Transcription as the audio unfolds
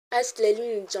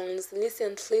Ashley Jones,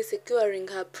 recently securing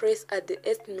her place at the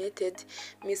estimated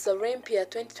Miss Olympia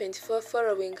 2024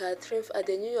 following her triumph at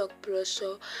the New York Pro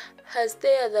Show, has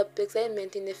stirred up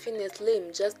excitement in the fitness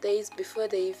realm just days before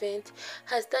the event.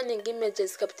 Her stunning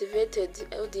images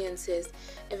captivated audiences,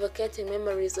 evocating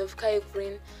memories of Kai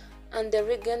Green and the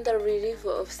legendary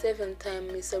rival of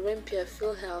seven-time Miss Olympia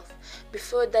Phil Heath.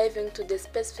 Before diving to the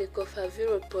specifics of her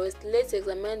viral post, let's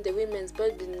examine the women's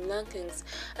bodybuilding rankings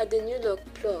at the New York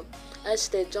Pro.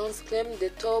 Ashley Jones claimed the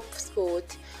top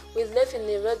spot, with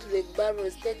Stephanie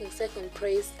Rodriguez-Barros taking second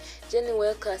place, Jenny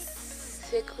Walker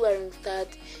securing third,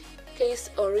 Case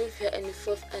Olivia in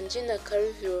fourth, and Gina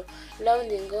Carrillo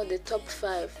rounding out the top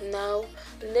five. Now,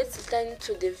 let's turn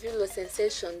to the viral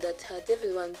sensation that had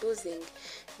everyone buzzing.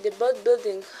 The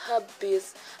bodybuilding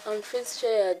hubbies and friends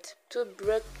shared two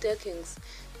breathtaking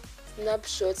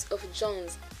snapshots of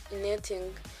Jones,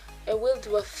 igniting a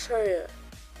wildfire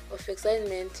of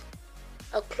excitement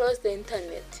across the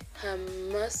internet. Her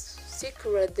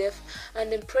muscular depth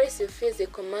and impressive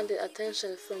physique commanded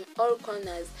attention from all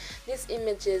corners. These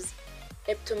images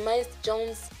epitomized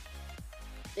Jones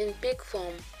in peak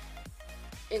form,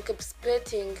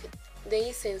 encapsulating the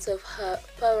essence of her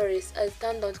prowess as a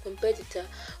standout competitor.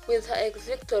 With her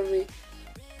victory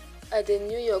at the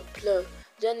New York Pro,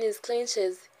 Jones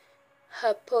clinches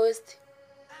her post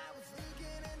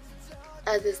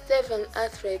as the seventh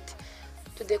athlete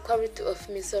to the quality of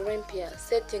Miss Olympia,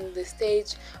 setting the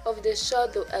stage of the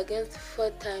shadow against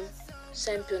four-time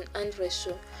champion Andre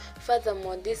Shaw.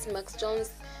 Furthermore, this marks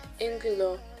Jones'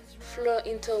 inaugural foray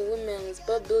into women's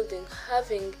bodybuilding,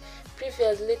 having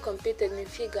previously competed in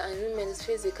figure and women's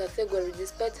physique category.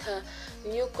 Despite her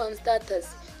newcomer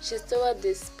status, she stole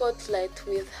the spotlight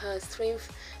with her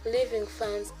strength, leaving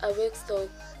fans awe-struck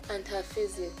and her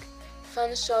physique.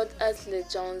 Fans showered Ashley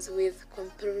Jones with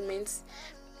compliments,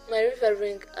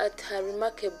 marveling at her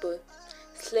remarkable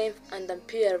strength and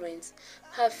appearance.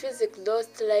 Her physique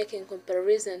lost striking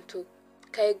comparison to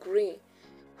Kai Green,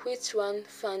 which one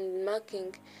fan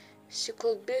remarking she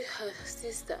could be her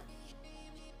sister.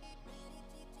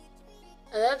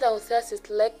 Another enthusiast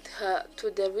likened her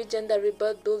to the legendary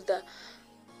bodybuilder,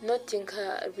 noting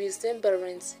her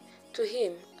resemblance to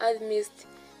him. Amidst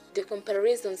the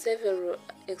comparison, several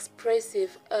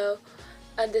expressive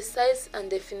at the size and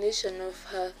definition of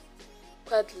her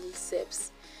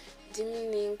quadriceps,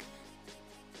 deeming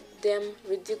them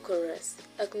ridiculous.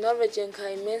 Acknowledging her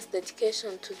immense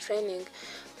dedication to training,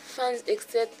 fans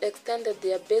extended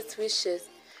their best wishes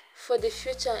for the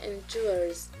future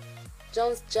endurers.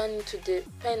 Jones' journey to the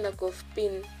pinnacle of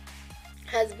being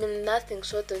has been nothing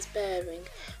short of inspiring,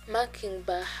 marked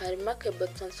by her remarkable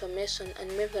transformation and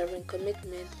unwavering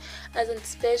commitment. As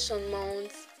anticipation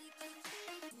mounts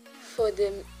for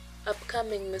the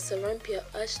upcoming Miss Olympia,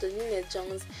 Ashley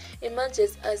Jones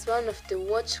emerges as one of the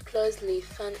watched closely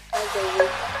fans as they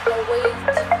await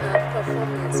her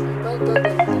performance in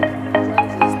bodybuilding